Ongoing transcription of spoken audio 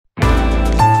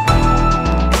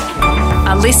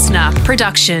listener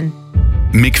production.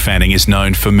 Mick Fanning is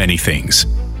known for many things.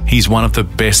 He's one of the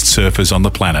best surfers on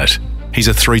the planet. He's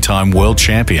a 3-time world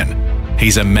champion.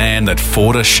 He's a man that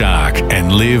fought a shark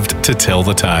and lived to tell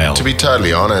the tale. To be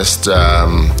totally honest,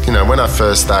 when I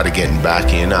first started getting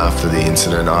back in after the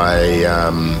incident,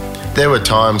 there were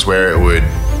times where it would,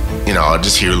 I'd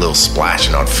just hear a little splash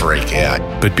and I'd freak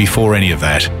out. But before any of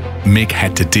that, Mick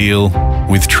had to deal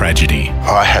with tragedy.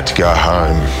 I had to go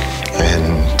home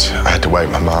and I had to wake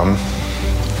my mum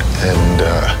and,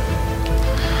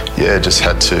 just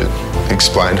had to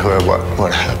explain to her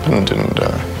what happened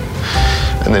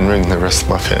and then ring the rest of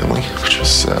my family, which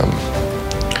was,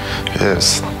 it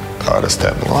was the hardest day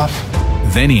of my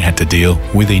life. Then he had to deal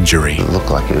with injury. It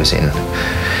looked like he was in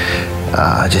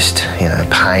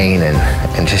pain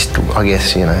and just, I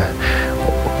guess,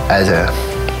 as a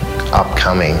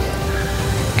upcoming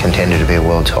contender to be a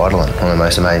world title and one of the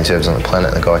most amazing surfers on the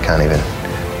planet, the guy can't even,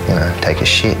 take a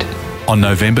shit. On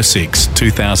November 6,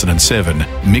 2007,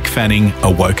 Mick Fanning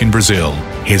awoke in Brazil,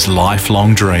 his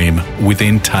lifelong dream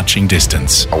within touching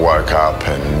distance. I woke up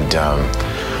and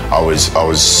I was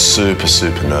super,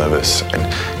 super nervous and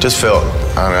just felt,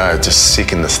 just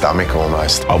sick in the stomach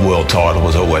almost. A world title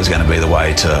was always going to be the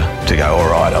way to go, all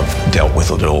right, I've dealt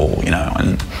with it all,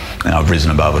 and I've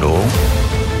risen above it all.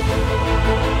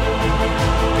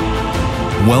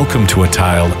 Welcome to a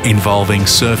tale involving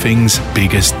surfing's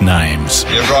biggest names.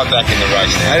 You're right back in the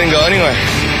race now. I didn't go anywhere.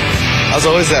 I was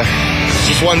always there.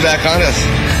 Just one back on us.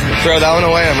 Throw that one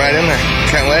away, I'm right in there.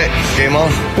 Can't wait. Game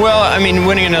on. Well,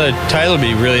 winning another title would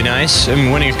be really nice.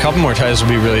 Winning a couple more titles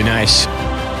would be really nice.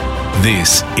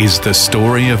 This is the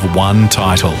story of one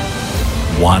title,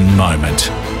 one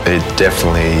moment. It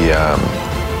definitely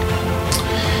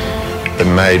it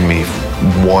made me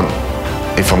want,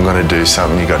 if I'm going to do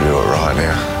something, you got to do it right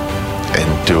now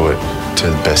and do it to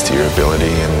the best of your ability.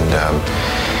 And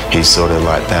he's sort of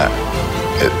like that.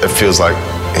 It feels like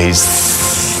he's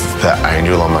that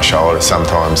angel on my shoulder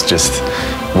sometimes, just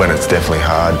when it's definitely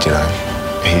hard,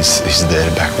 he's there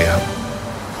to back me up.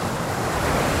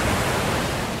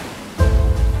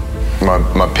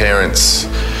 My parents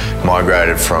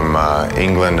migrated from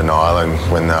England and Ireland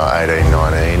when they were 18,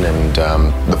 19, and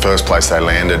the first place they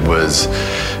landed was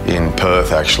in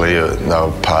Perth, actually. They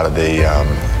were part of the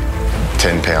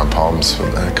 10-pound poms,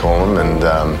 they call them, and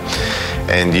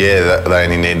they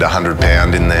only need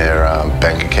 £100 in their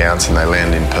bank accounts, and they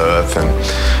land in Perth,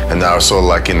 and they were sort of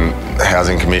like in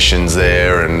housing commissions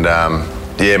there, and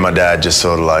my dad just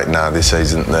sort of like, no, this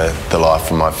isn't the life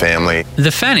for my family.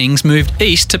 The Fannings moved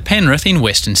east to Penrith in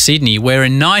Western Sydney, where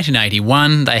in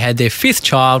 1981 they had their 5th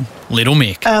child, little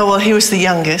Mick. Well, he was the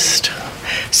youngest,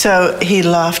 so he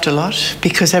laughed a lot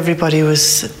because everybody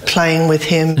was playing with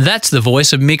him. That's the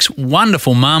voice of Mick's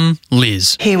wonderful mum,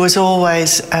 Liz. He was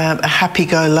always a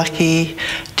happy-go-lucky,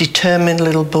 determined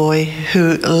little boy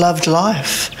who loved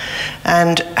life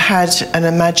and had an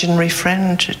imaginary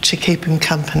friend to keep him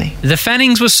company. The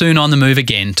Fannings were soon on the move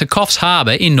again to Coffs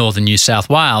Harbour in northern New South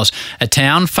Wales, a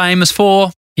town famous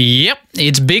for,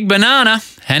 its big banana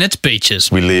and its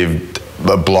beaches. We lived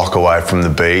a block away from the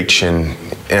beach and,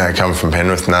 coming from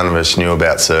Penrith, none of us knew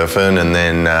about surfing. And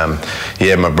then,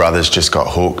 my brothers just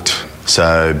got hooked.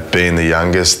 So being the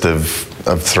youngest of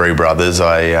 3 brothers,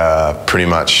 I pretty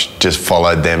much just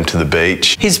followed them to the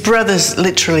beach. His brothers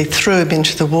literally threw him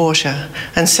into the water,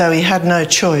 and so he had no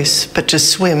choice but to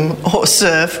swim or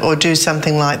surf or do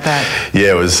something like that.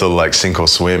 Yeah, it was sort of like sink or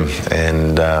swim,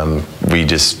 and we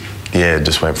just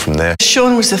went from there.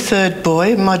 Sean was the 3rd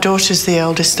boy. My daughter's the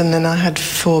eldest, and then I had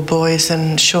 4 boys,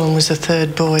 and Sean was the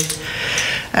 3rd boy.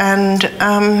 And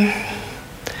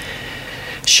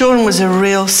Sean was a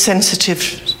real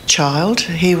sensitive child.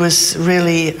 He was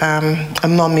really a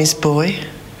mommy's boy,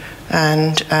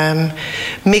 and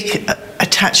Mick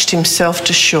attached himself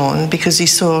to Sean because he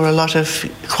saw a lot of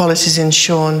qualities in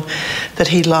Sean that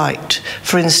he liked.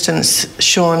 For instance,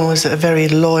 Sean was a very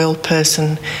loyal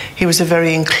person. He was a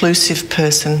very inclusive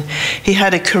person. He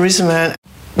had a charisma.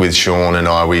 With Sean and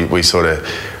I, we sort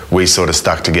of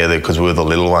stuck together because we were the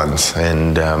little ones,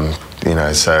 and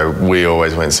so we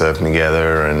always went surfing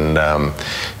together and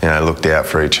looked out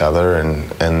for each other,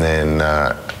 and then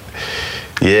I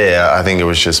think it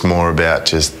was just more about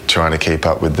just trying to keep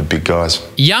up with the big guys.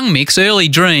 Young Mick's early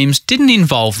dreams didn't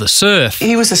involve the surf.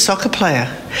 He was a soccer player.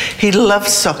 He loved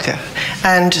soccer,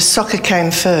 and soccer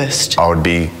came first. I would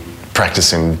be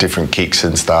practicing different kicks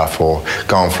and stuff, or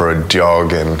going for a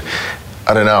jog, and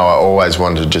I don't know, I always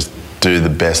wanted to just do the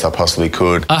best I possibly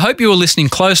could. I hope you were listening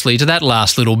closely to that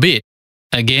last little bit.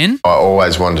 Again? I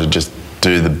always wanted to just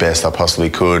do the best I possibly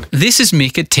could. This is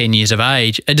Mick at 10 years of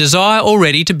age, a desire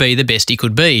already to be the best he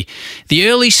could be. The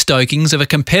early stokings of a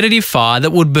competitive fire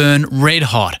that would burn red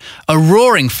hot, a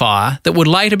roaring fire that would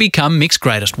later become Mick's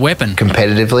greatest weapon.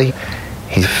 Competitively,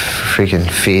 he's freaking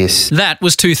fierce. That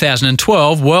was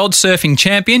 2012 World Surfing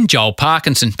Champion Joel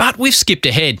Parkinson, but we've skipped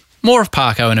ahead. More of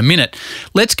Parko in a minute.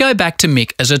 Let's go back to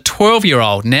Mick as a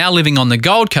 12-year-old now living on the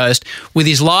Gold Coast with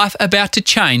his life about to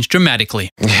change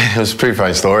dramatically. Yeah, it was a pretty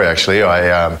funny story actually.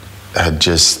 I had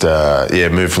just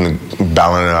moved from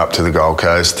Ballina up to the Gold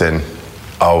Coast, and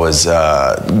I was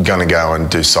going to go and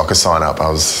do soccer sign up.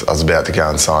 I was about to go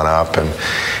and sign up,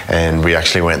 and we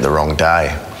actually went the wrong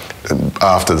day.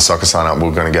 After the soccer sign up, we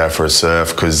were going to go for a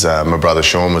surf because my brother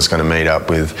Sean was going to meet up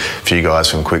with a few guys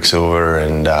from Quicksilver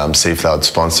and see if they would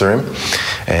sponsor him.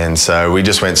 And so we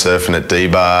just went surfing at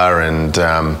D-Bar, and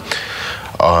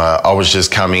I was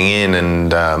just coming in,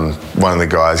 and one of the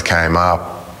guys came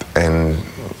up, and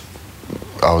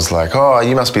I was like, "Oh,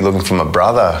 you must be looking for my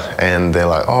brother." And they're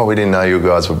like, "Oh, we didn't know you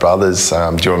guys were brothers. Do you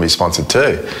want to be sponsored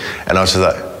too?" And I was just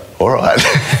like, all right.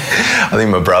 I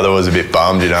think my brother was a bit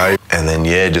bummed, you know. And then,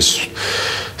 just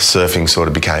surfing sort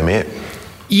of became it.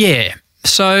 Yeah.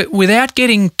 So without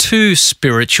getting too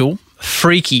spiritual,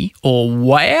 freaky, or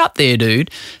way out there, dude,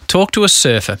 talk to a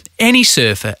surfer, any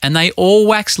surfer, and they all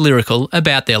wax lyrical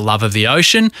about their love of the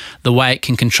ocean, the way it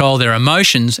can control their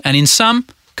emotions, and in some,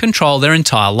 control their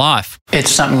entire life. It's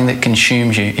something that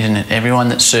consumes you, isn't it? Everyone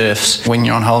that surfs, when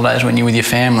you're on holidays, when you're with your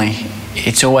family,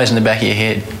 it's always in the back of your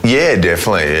head. Yeah,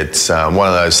 definitely. It's one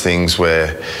of those things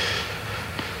where,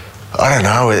 I don't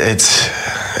know,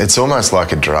 it's almost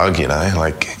like a drug, you know,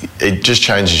 like it just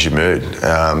changes your mood.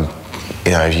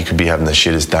 You know, you could be having the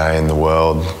shittest day in the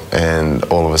world, and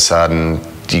all of a sudden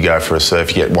you go for a surf,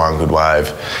 you get one good wave,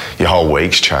 your whole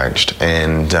week's changed.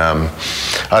 And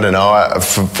I don't know,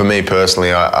 for me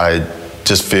personally, I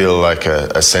just feel like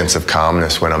a sense of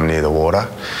calmness when I'm near the water.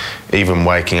 Even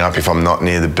waking up, if I'm not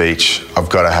near the beach, I've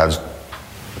got to have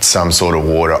some sort of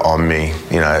water on me,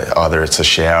 you know, either it's a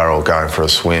shower or going for a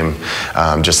swim,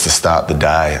 just to start the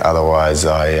day. Otherwise,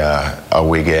 I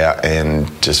wig out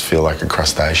and just feel like a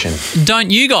crustacean.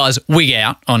 Don't you guys wig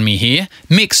out on me here.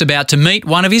 Mick's about to meet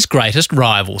one of his greatest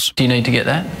rivals. Do you need to get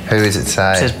that? Who is it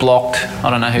say? It says blocked. I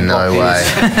don't know who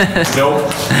blocked is. No way.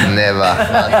 Nope.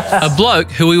 Never. A bloke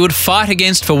who he would fight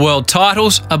against for world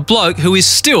titles, a bloke who is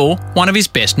still one of his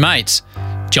best mates.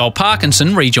 Joel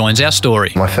Parkinson rejoins our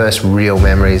story. My first real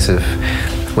memories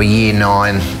were year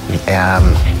 9.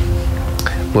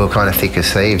 We were kind of thick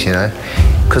as thieves, you know.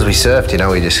 Because we surfed, you know,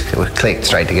 we clicked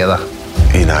straight together.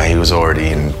 You know, he was already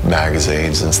in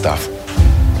magazines and stuff.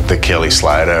 The Kelly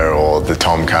Slater or the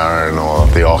Tom Curran or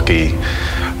the Ockie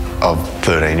of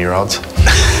 13-year-olds.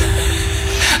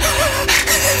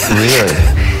 Really?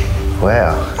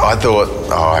 Wow. I thought,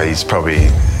 he's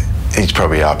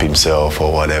probably up himself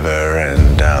or whatever,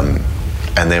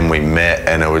 and then we met,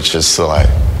 and it was just like,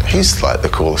 he's like the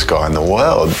coolest guy in the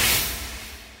world.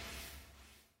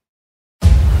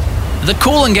 The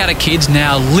Coolangatta kids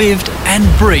now lived and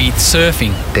breathed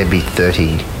surfing. There'd be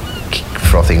 30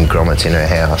 frothing grommets in her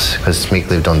house because Mick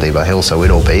lived on Debo Hill, so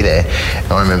we'd all be there.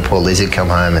 And I remember poor Lizard come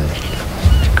home and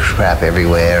crap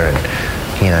everywhere, and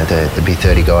you know, there'd be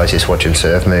 30 guys just watching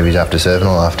surf movies after surfing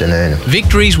all afternoon.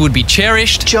 Victories would be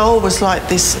cherished. Joel was like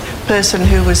this person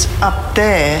who was up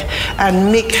there,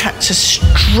 and Mick had to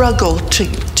struggle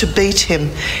to beat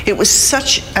him. It was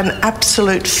such an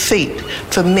absolute feat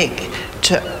for Mick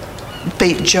to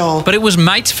beat Joel. But it was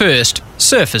mates first,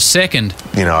 surfers second.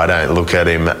 You know, I don't look at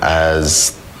him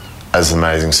as an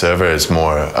amazing surfer. It's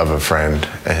more of a friend,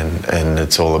 and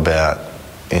it's all about,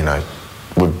 you know,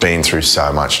 we've been through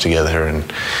so much together, and,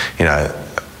 you know,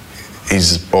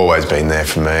 he's always been there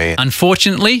for me.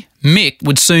 Unfortunately, Mick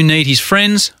would soon need his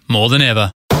friends more than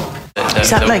ever. Is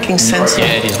that making sense?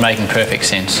 Yeah, it is making perfect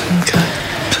sense. Okay.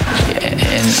 Yeah,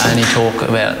 and only talk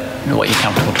about what you're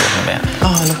comfortable talking about.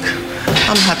 Oh, look,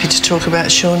 I'm happy to talk about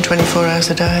Sean 24 hours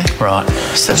a day. Right.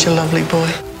 Such a lovely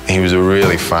boy. He was a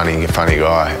really funny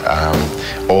guy.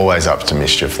 Always up to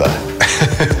mischief, though.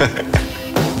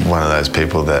 One of those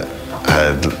people that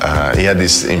he had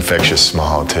this infectious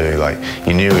smile too. Like,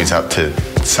 you knew he's up to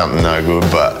something no good,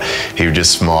 but he would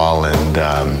just smile, and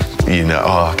you know,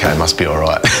 oh, okay, must be all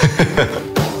right.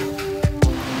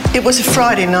 It was a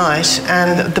Friday night,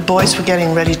 and the boys were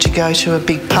getting ready to go to a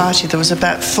big party. There was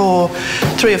about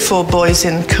 3 or 4 boys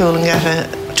in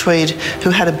Coolangatta Tweed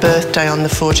who had a birthday on the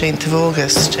 14th of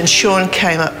August. And Sean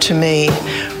came up to me,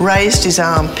 raised his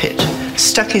armpit,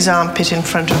 stuck his armpit in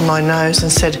front of my nose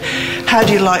and said, "How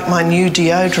do you like my new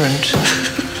deodorant?"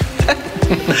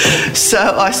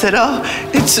 So I said, oh,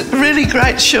 it's really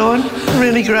great, Sean,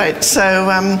 really great. So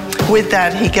with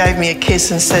that, he gave me a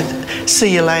kiss and said,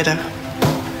 see you later.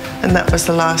 And that was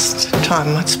the last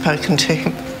time I'd spoken to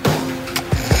him.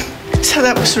 So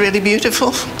that was really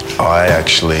beautiful. I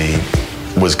actually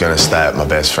was going to stay at my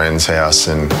best friend's house,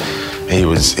 and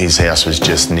his house was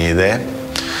just near there.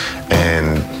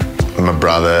 And my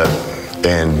brother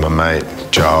and my mate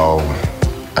Joel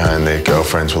and their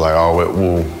girlfriends were like, oh,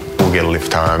 we'll get a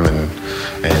lift home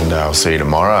and I'll see you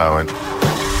tomorrow. And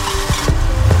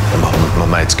my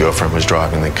mate's girlfriend was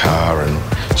driving the car and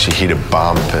she hit a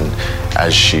bump, and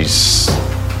as she's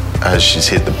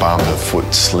hit the bump, her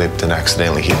foot slipped and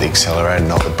accidentally hit the accelerator,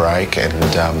 not the brake, and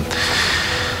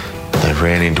they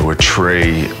ran into a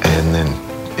tree and then,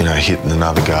 you know, hit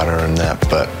another gutter and that.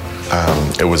 But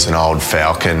it was an old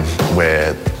Falcon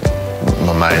where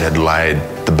my mate had laid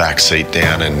the back seat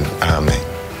down, and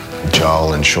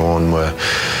Joel and Sean were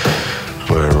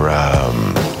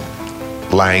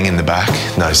laying in the back,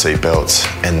 no seat belts,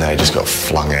 and they just got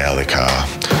flung out of the car.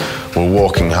 We're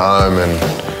walking home, and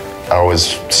I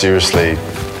was seriously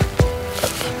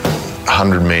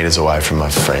 100 metres away from my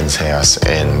friend's house,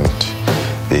 and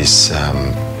this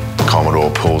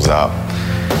Commodore pulls up,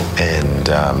 and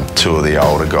two of the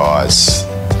older guys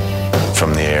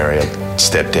from the area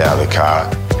stepped out of the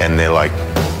car, and they're like,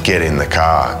 get in the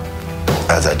car.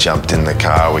 As I jumped in the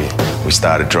car, we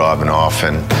started driving off,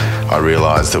 and I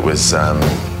realised there was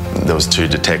two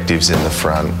detectives in the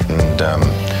front, and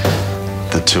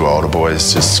the two older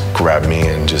boys just grabbed me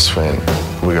and just went,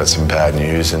 we got some bad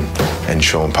news, and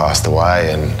Sean passed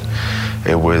away. And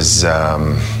it was,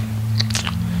 I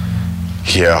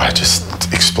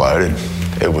just exploded.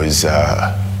 It was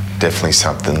definitely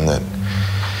something that,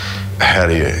 how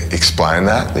do you explain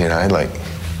that, you know, like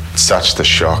such the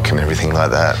shock and everything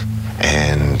like that.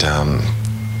 And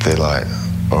they're like,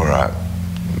 all right,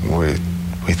 we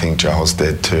think Joel's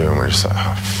dead too, and we're just like,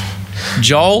 oh.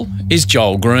 Joel is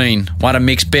Joel Green, one of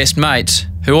Mick's best mates,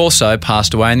 who also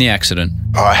passed away in the accident.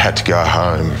 I had to go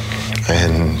home,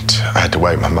 and I had to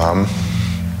wake my mum.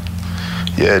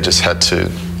 Yeah, just had to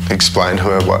explain to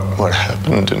her what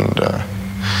happened, and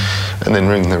then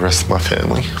ring the rest of my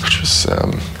family, which was,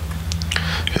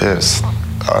 it was the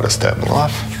hardest day of my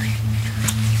life.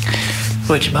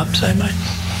 What'd your mum say, mate?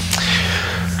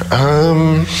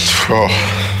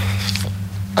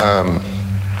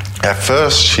 At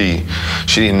first, she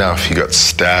didn't know if he got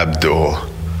stabbed or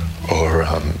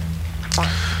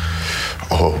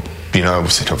you know,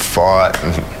 was in a fight.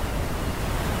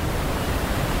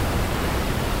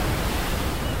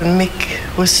 And Mick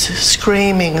was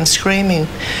screaming and screaming,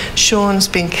 Sean's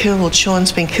been killed,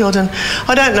 Sean's been killed. And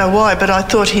I don't know why, but I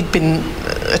thought he'd been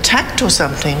attacked or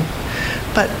something.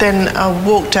 But then I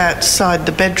walked outside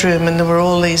the bedroom and there were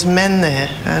all these men there,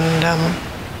 and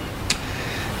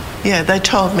they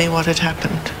told me what had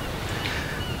happened.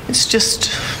 It's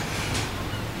just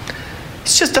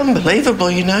unbelievable,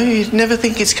 you know. You'd never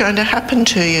think it's going to happen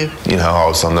to you. You know, I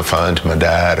was on the phone to my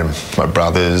dad and my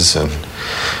brothers, and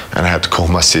I had to call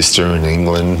my sister in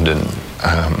England, and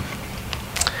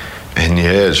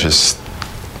yeah, just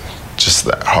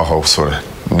that whole sort of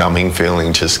numbing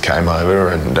feeling just came over,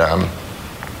 and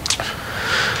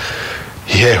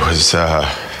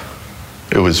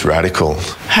it was radical.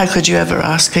 How could you ever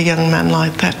ask a young man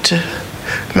like that to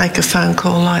make a phone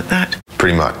call like that?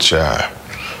 Pretty much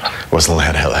wasn't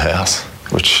allowed out of the house,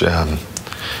 which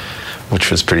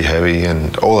was pretty heavy,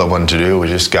 and all I wanted to do was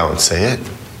just go and see it,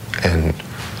 and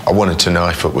I wanted to know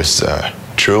if it was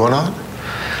true or not.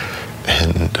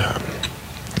 And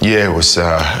it was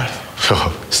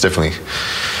it's definitely,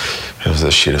 it was the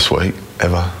shittest week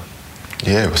ever.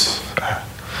 Yeah, it was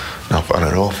not fun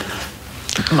at all.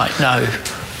 Mate, no.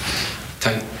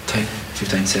 Take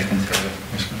 15 seconds.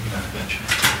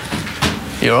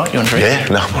 You all right? You want a drink? Yeah,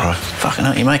 no, I'm all right. Fucking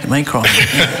hell, you're making me cry.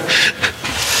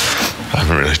 I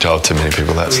haven't really told too many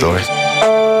people that story.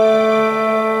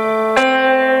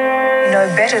 No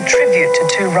better tribute to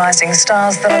two rising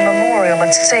stars than a memorial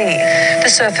at sea. The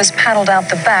surfers paddled out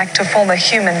the back to form a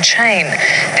human chain.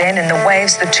 Then, in the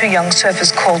waves the two young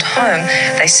surfers called home,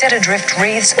 they set adrift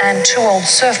wreaths and two old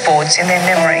surfboards in their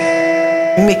memory.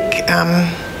 Mick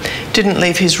didn't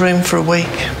leave his room for a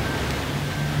week.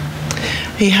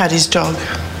 He had his dog,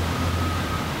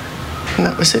 and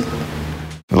that was it.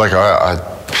 Like, I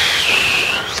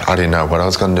didn't know what I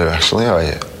was going to do, actually.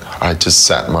 I just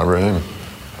sat in my room,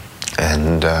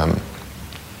 and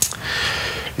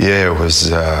it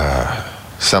was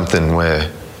something where,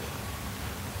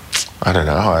 I don't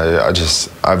know,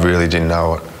 I really didn't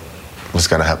know what was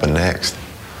going to happen next.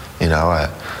 You know, I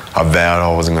vowed I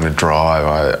wasn't going to drive.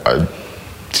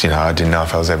 I didn't know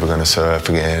if I was ever going to surf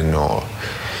again,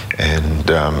 and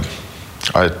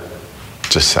I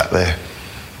just sat there,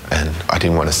 and I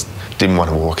didn't want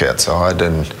to walk outside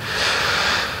and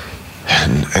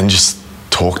just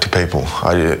talk to people.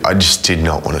 I just did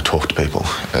not want to talk to people,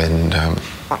 and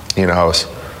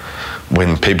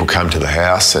when people come to the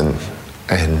house and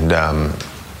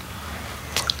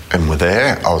were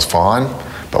there, I was fine.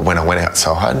 But when I went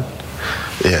outside,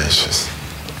 it's just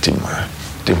didn't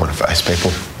want to face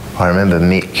people. I remember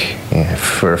Mick,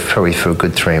 probably for a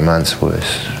good 3 months, was,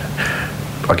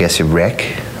 I guess, a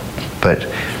wreck. But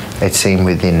it seemed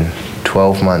within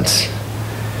 12 months,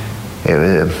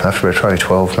 after probably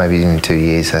 12, maybe even 2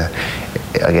 years, I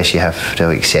guess you have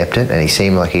to accept it. And he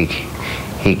seemed like he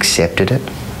accepted it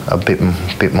a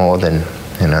bit more than,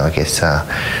 I guess,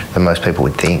 than most people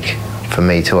would think. For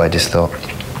me too, I just thought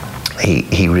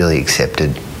he really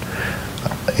accepted,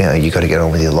 you got to get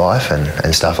on with your life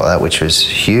and stuff like that, which was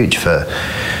huge for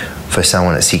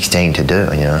someone at 16 to do,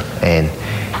 and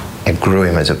it grew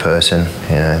him as a person.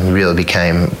 He really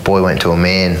became, boy went to a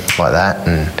man like that,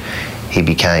 and he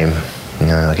became,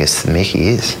 I guess, the Mick he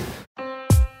is.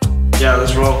 Yeah,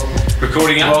 let's roll.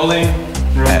 Recording and rolling.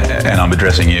 And I'm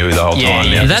addressing you the whole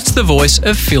time. Yeah, that's the voice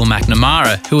of Phil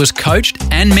McNamara, who has coached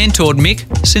and mentored Mick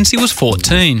since he was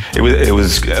 14. It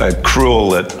was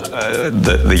cruel that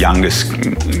the youngest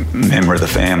member of the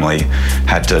family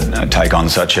had to take on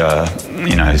such a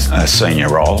senior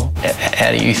role.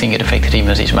 How do you think it affected him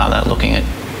as his mother looking at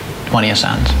one of your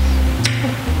sons?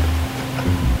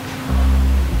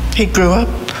 He grew up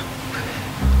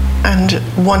and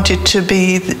wanted to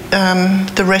be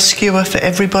the rescuer for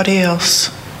everybody else.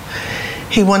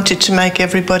 He wanted to make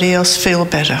everybody else feel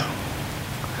better.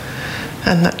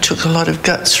 And that took a lot of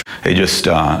guts. He just,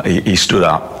 he stood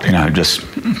up, just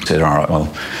said, all right,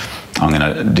 well, I'm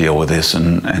going to deal with this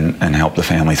and help the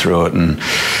family through it. And,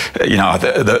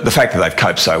 the fact that they've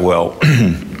coped so well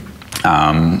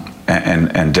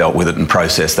and dealt with it and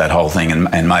processed that whole thing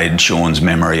and made Sean's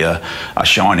memory a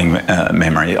shining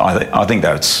memory, I think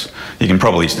you can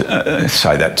probably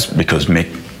say that's because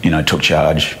Mick, took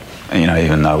charge,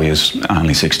 even though he was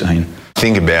only 16.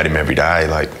 Think about him every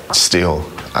day, still.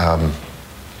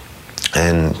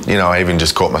 And, I even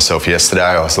just caught myself yesterday.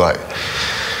 I was like,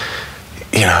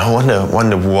 I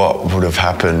wonder what would have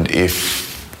happened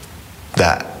if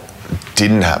that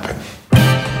didn't happen.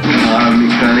 I'm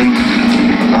Mick Fanning.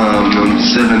 I'm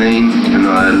 17 and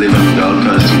I live on the Gold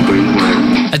Coast in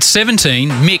Queensland. At 17,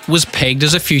 Mick was pegged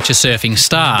as a future surfing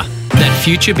star. That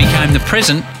future became the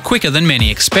present quicker than many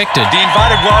expected. The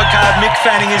invited wildcard Mick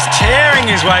Fanning is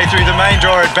tearing his way through the main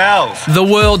draw at Bells. The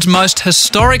world's most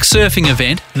historic surfing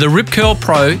event, the Rip Curl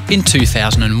Pro in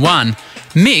 2001.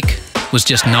 Mick was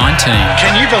just 19.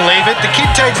 Can you believe it? The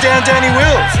kid takes down Danny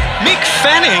Wills. Mick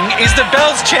Fanning is the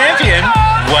Bells champion.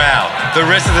 Wow, the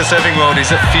rest of the surfing world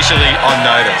is officially on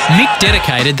notice. Mick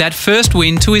dedicated that first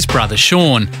win to his brother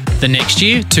Sean. The next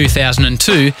year,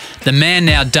 2002, the man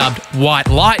now dubbed White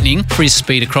Lightning for his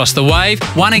speed across the wave,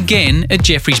 won again at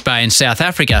Jeffreys Bay in South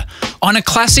Africa. On a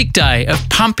classic day of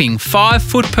pumping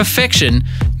 5-foot perfection,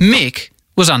 Mick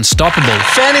was unstoppable.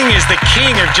 Fanning is the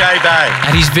king of J Bay.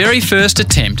 At his very first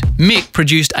attempt, Mick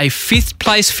produced a 5th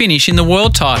place finish in the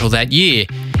world title that year.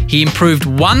 He improved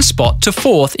 1 spot to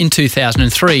 4th in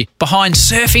 2003, behind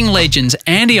surfing legends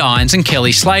Andy Irons and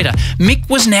Kelly Slater. Mick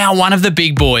was now one of the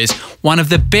big boys, one of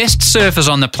the best surfers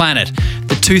on the planet.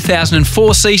 The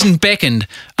 2004 season beckoned,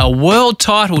 a world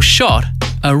title shot,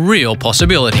 a real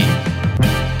possibility.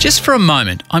 Just for a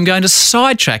moment, I'm going to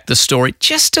sidetrack the story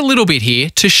just a little bit here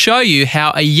to show you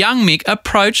how a young Mick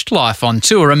approached life on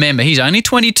tour. Remember, he's only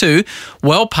 22,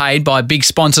 well paid by big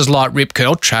sponsors like Rip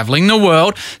Curl, travelling the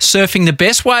world, surfing the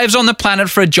best waves on the planet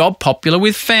for a job popular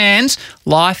with fans.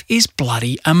 Life is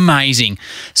bloody amazing.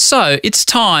 So it's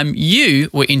time you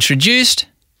were introduced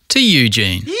to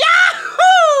Eugene.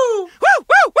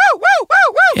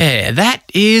 Yeah, that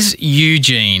is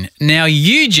Eugene. Now,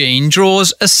 Eugene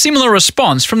draws a similar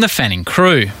response from the Fanning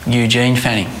crew. Eugene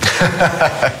Fanning.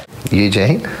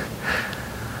 Eugene?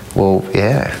 Well,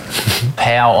 yeah.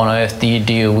 How on earth do you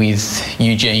deal with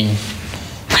Eugene?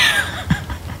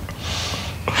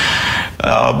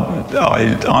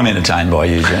 I'm entertained by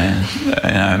Eugene,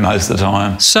 most of the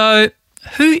time. So,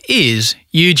 who is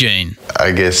Eugene?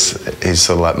 I guess he's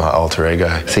sort of like my alter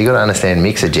ego. So you got to understand,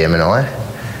 Mick's a Gemini,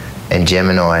 and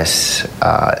Geminis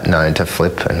are known to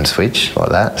flip and switch like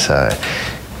that. So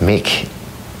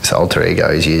Mick's alter ego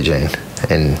is Eugene,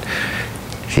 and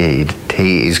he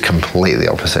is completely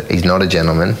opposite. He's not a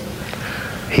gentleman.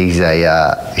 He's a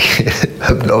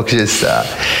obnoxious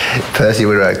person you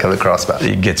would come across. But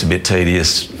it gets a bit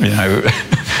tedious,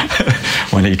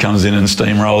 when he comes in and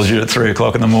steamrolls you at 3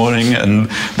 o'clock in the morning and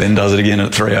then does it again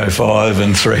at 3:05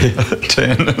 and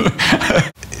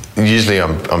 3:10. Usually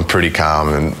I'm pretty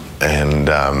calm and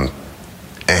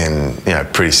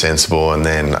pretty sensible, and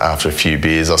then after a few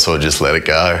beers I sort of just let it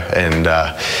go, and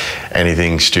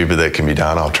anything stupid that can be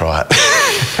done I'll try it.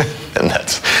 And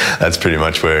that's pretty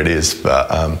much where it is.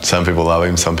 But some people love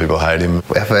him, some people hate him.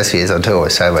 Our first years on tour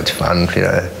was so much fun.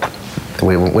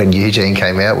 When Eugene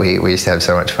came out, we used to have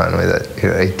so much fun with it.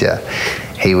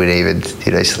 He would even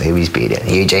sleep his beer down.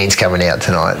 Eugene's coming out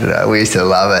tonight. We used to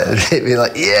love it. He'd be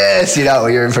like, yes,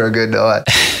 you're in for a good night.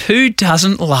 Who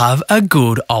doesn't love a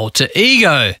good alter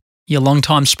ego? Your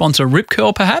longtime sponsor Rip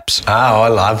Curl, perhaps? Oh, I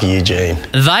love Eugene.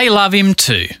 They love him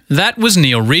too. That was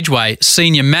Neil Ridgway,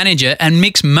 senior manager and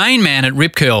Mick's main man at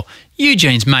Rip Curl.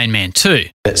 Eugene's main man too.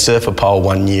 At Surfer Pole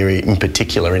one year in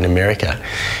particular in America,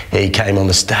 he came on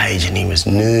the stage and he was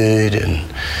nude, and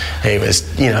he was,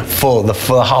 for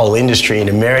the whole industry in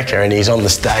America, and he's on the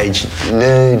stage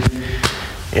nude.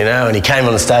 And he came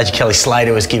on the stage, Kelly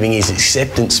Slater was giving his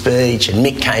acceptance speech, and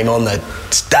Mick came on the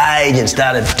stage and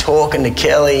started talking to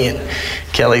Kelly, and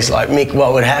Kelly's like, Mick,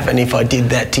 what would happen if I did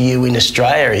that to you in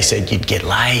Australia? He said, you'd get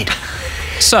laid.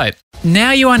 So,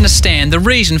 now you understand the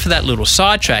reason for that little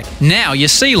sidetrack. Now you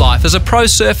see life as a pro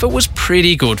surfer was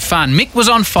pretty good fun. Mick was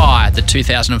on fire. The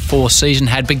 2004 season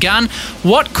had begun.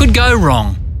 What could go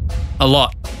wrong? A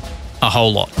lot. A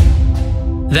whole lot.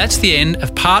 That's the end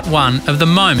of part 1 of The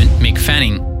Moment Mick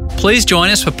Fanning. Please join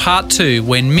us for part 2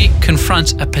 when Mick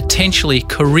confronts a potentially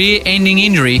career-ending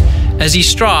injury as he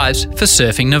strives for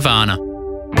surfing nirvana.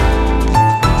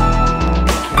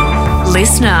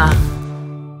 Listener.